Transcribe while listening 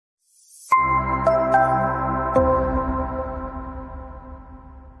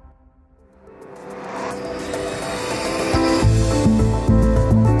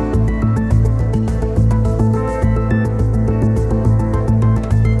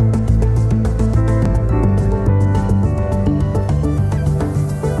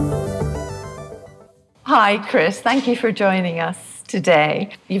Hi, Chris. Thank you for joining us today.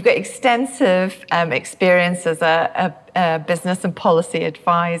 You've got extensive experience as a business and policy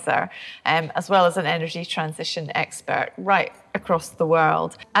advisor, as well as an energy transition expert right across the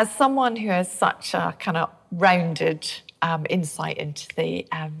world. As someone who has such a kind of rounded insight into the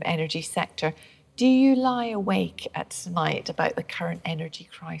energy sector, do you lie awake at night about the current energy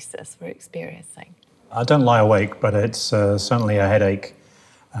crisis we're experiencing? I don't lie awake, but it's certainly a headache,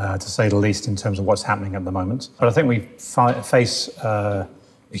 to say the least, in terms of what's happening at the moment. But I think we face a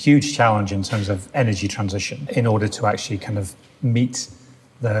huge challenge in terms of energy transition in order to actually kind of meet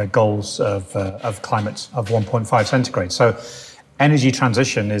the goals of climate of 1.5 centigrade. So energy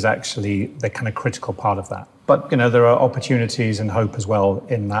transition is actually the kind of critical part of that. But, there are opportunities and hope as well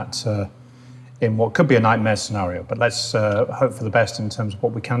in that, in what could be a nightmare scenario. But let's hope for the best in terms of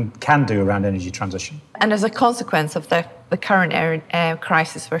what we can do around energy transition. And as a consequence of the current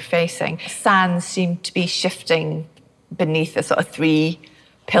crisis we're facing, sands seem to be shifting beneath the sort of three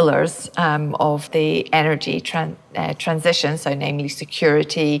pillars of the energy transition, so namely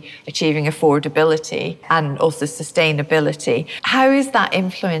security, achieving affordability, and also sustainability. How is that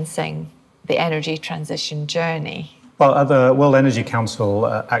influencing the energy transition journey? Well, the World Energy Council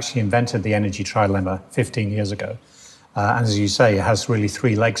actually invented the energy trilemma 15 years ago. And as you say, it has really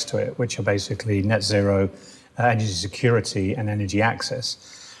three legs to it, which are basically net zero, energy security, and energy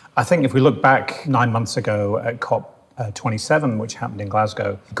access. I think if we look back 9 months ago at COP27, which happened in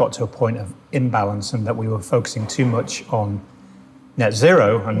Glasgow, it got to a point of imbalance and that we were focusing too much on net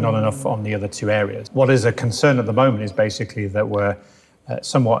zero and not enough on the other two areas. What is a concern at the moment is basically that we're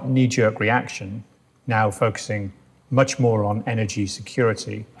somewhat knee-jerk reaction, now focusing much more on energy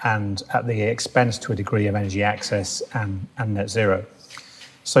security and at the expense to a degree of energy access and net zero.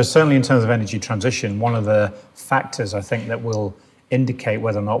 So certainly in terms of energy transition, one of the factors I think that will indicate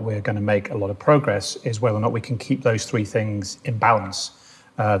whether or not we're going to make a lot of progress is whether or not we can keep those three things in balance,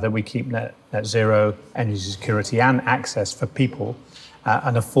 that we keep net zero, energy security and access for people at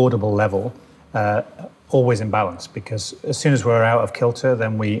an affordable level, always in balance, because as soon as we're out of kilter,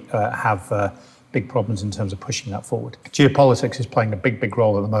 then we have big problems in terms of pushing that forward. Geopolitics is playing a big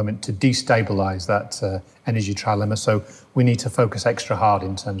role at the moment to destabilise that energy trilemma, so we need to focus extra hard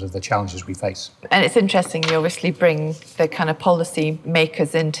in terms of the challenges we face. And it's interesting, you obviously bring the kind of policy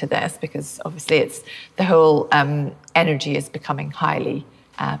makers into this, because obviously it's the whole energy is becoming highly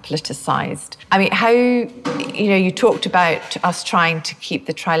politicised. I mean, how, you talked about us trying to keep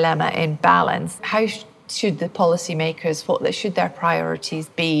the trilemma in balance. How should the policymakers, what should their priorities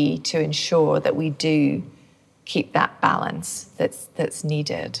be to ensure that we do keep that balance that's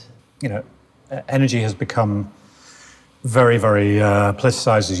needed? Energy has become very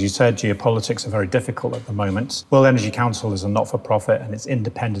politicised, as you said. Geopolitics are very difficult at the moment. World Energy Council is a not-for-profit and it's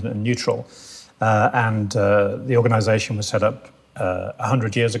independent and neutral. The organisation was set up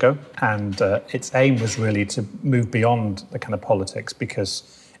 100 years ago, and its aim was really to move beyond the kind of politics,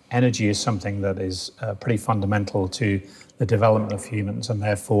 because energy is something that is pretty fundamental to the development of humans, and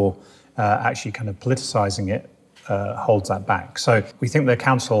therefore actually kind of politicising it holds that back. So we think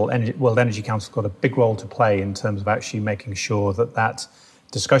the World Energy Council got a big role to play in terms of actually making sure that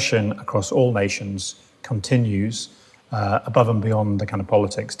discussion across all nations continues above and beyond the kind of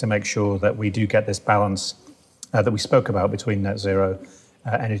politics, to make sure that we do get this balance that we spoke about between net zero,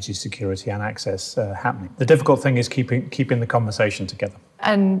 energy security and access happening. The difficult thing is keeping the conversation together.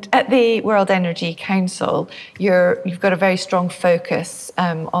 And at the World Energy Council, you've got a very strong focus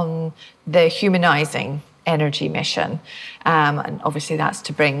on the humanising energy mission. And obviously that's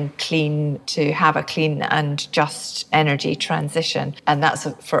to have a clean and just energy transition. And that's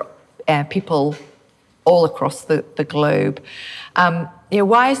for people all across the globe.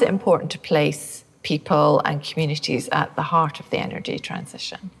 Why is it important to place people and communities at the heart of the energy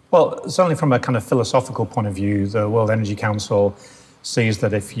transition? Well, certainly from a kind of philosophical point of view, the World Energy Council sees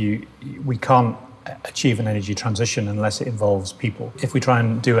that we can't achieve an energy transition unless it involves people. If we try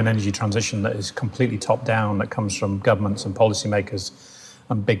and do an energy transition that is completely top-down, that comes from governments and policymakers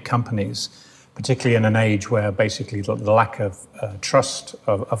and big companies, particularly in an age where basically the lack of trust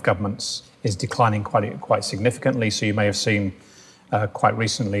of governments is declining quite significantly. So you may have seen quite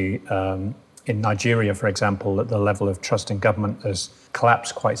recently in Nigeria, for example, that the level of trust in government has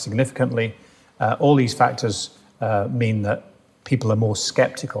collapsed quite significantly. All these factors mean that people are more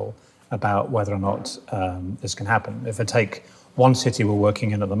sceptical about whether or not this can happen. If I take one city we're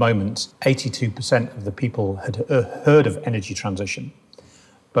working in at the moment, 82% of the people had heard of energy transition,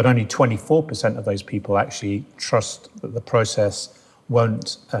 but only 24% of those people actually trust that the process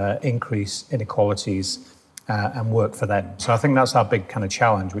won't increase inequalities and work for them. So I think that's our big kind of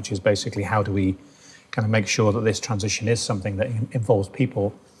challenge, which is basically how do we kind of make sure that this transition is something that involves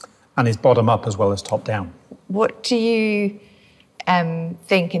people and is bottom up as well as top down. What do you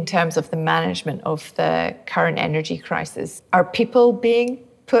think in terms of the management of the current energy crisis? Are people being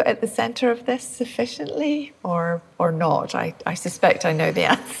put at the centre of this sufficiently or not? I suspect I know the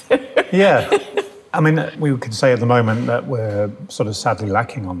answer. Yeah. I mean, we could say at the moment that we're sort of sadly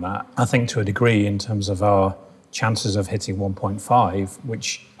lacking on that. I think to a degree in terms of our chances of hitting 1.5,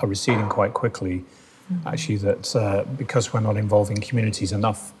 which are receding quite quickly, actually that because we're not involving communities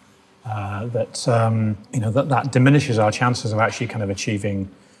enough, that diminishes our chances of actually kind of achieving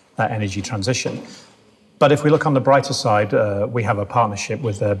that energy transition. But if we look on the brighter side, we have a partnership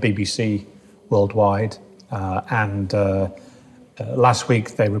with BBC Worldwide, and last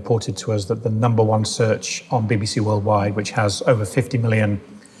week they reported to us that the number one search on BBC Worldwide, which has over 50 million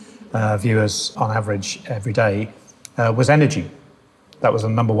viewers on average every day, was energy. That was the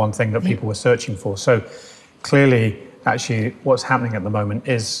number one thing that people were searching for. So clearly, actually, what's happening at the moment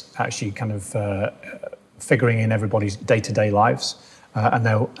is actually kind of figuring in everybody's day-to-day lives, and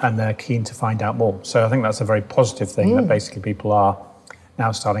they're keen to find out more. So I think that's a very positive thing, that basically people are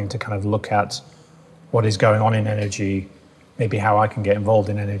now starting to kind of look at what is going on in energy, maybe how I can get involved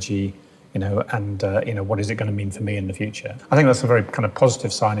in energy, and what is it going to mean for me in the future. I think that's a very kind of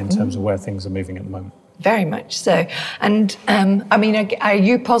positive sign in terms of where things are moving at the moment. Very much so. And are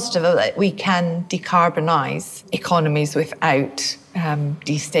you positive that we can decarbonise economies without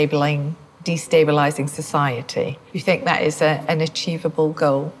destabilising society? Do you think that is an achievable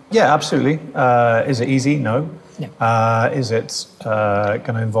goal? Yeah, absolutely. Is it easy? No. No. Is it going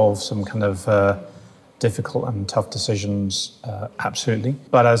to involve some kind of difficult and tough decisions? Absolutely.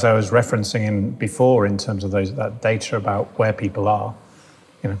 But as I was referencing before in terms of that data about where people are,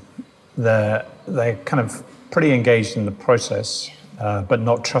 they're kind of pretty engaged in the process, but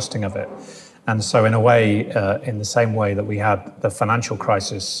not trusting of it. And so in a way, in the same way that we had the financial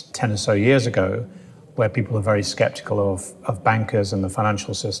crisis 10 or so years ago, where people are very skeptical of bankers and the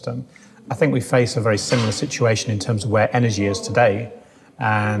financial system, I think we face a very similar situation in terms of where energy is today,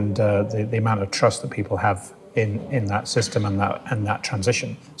 and the amount of trust that people have in that system and that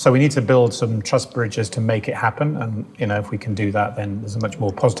transition. So we need to build some trust bridges to make it happen, and if we can do that, then there's a much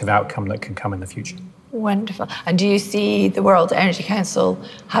more positive outcome that can come in the future. Wonderful. And do you see the World Energy Council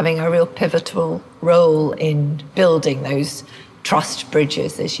having a real pivotal role in building those trust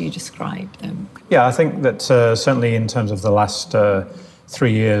bridges as you described them? Yeah, I think that certainly in terms of the last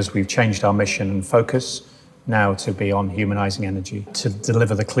 3 years, we've changed our mission and focus now to be on humanising energy, to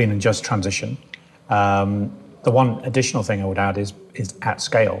deliver the clean and just transition. The one additional thing I would add is at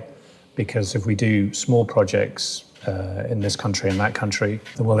scale, because if we do small projects in this country and that country,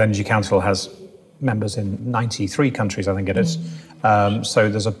 the World Energy Council has members in 93 countries, I think it is. So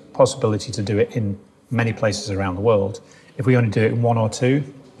there's a possibility to do it in many places around the world. If we only do it in one or two,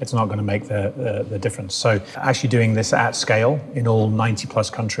 it's not going to make the difference. So actually doing this at scale in all 90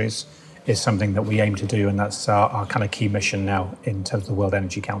 plus countries is something that we aim to do, and that's our kind of key mission now in terms of the World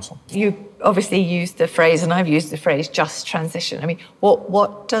Energy Council. You obviously used the phrase, and I've used the phrase, just transition. I mean,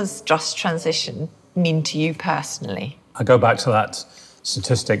 what does just transition mean to you personally? I go back to that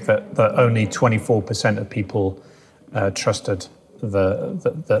statistic that only 24% of people trusted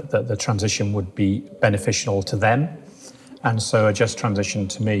the transition would be beneficial to them. And so a just transition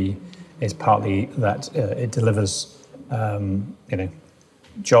to me is partly that it delivers,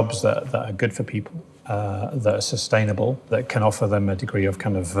 jobs that are good for people, that are sustainable, that can offer them a degree of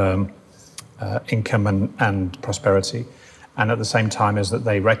kind of income and prosperity. And at the same time is that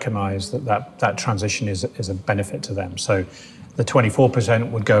they recognise that transition is a benefit to them. So the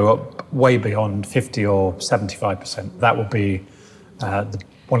 24% would go up way beyond 50 or 75%. That would be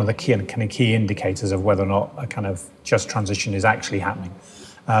one of the key indicators of whether or not a kind of just transition is actually happening.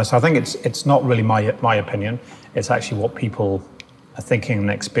 So I think it's not really my opinion. It's actually what people are thinking and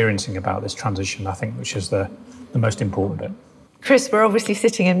experiencing about this transition, I think, which is the most important bit. Chris, we're obviously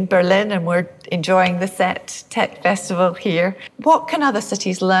sitting in Berlin and we're enjoying the SET Tech Festival here. What can other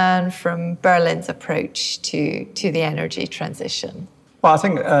cities learn from Berlin's approach to the energy transition? Well, I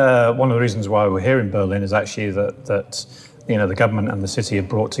think one of the reasons why we're here in Berlin is actually that the government and the city have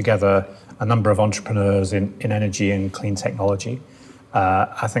brought together a number of entrepreneurs in energy and clean technology.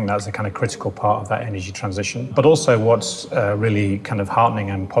 I think that's a kind of critical part of that energy transition. But also what's really kind of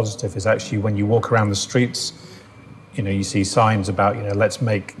heartening and positive is actually when you walk around the streets, you see signs about, let's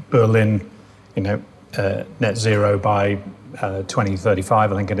make Berlin, net zero by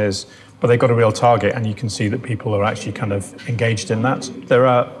 2035, I think it is. But they've got a real target, and you can see that people are actually kind of engaged in that. There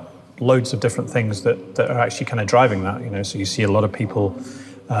are loads of different things that are actually kind of driving that, So you see a lot of people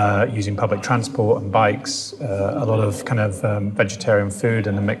using public transport and bikes, a lot of kind of vegetarian food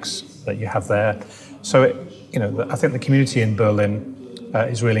and the mix that you have there. So, I think the community in Berlin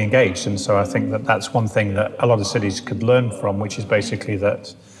is really engaged, and so I think that that's one thing that a lot of cities could learn from, which is basically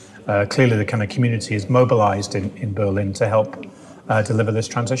that clearly the kind of community is mobilized in Berlin to help deliver this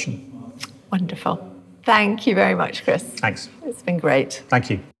transition. Wonderful. Thank you very much, Chris. Thanks. It's been great. Thank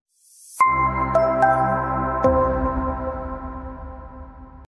you.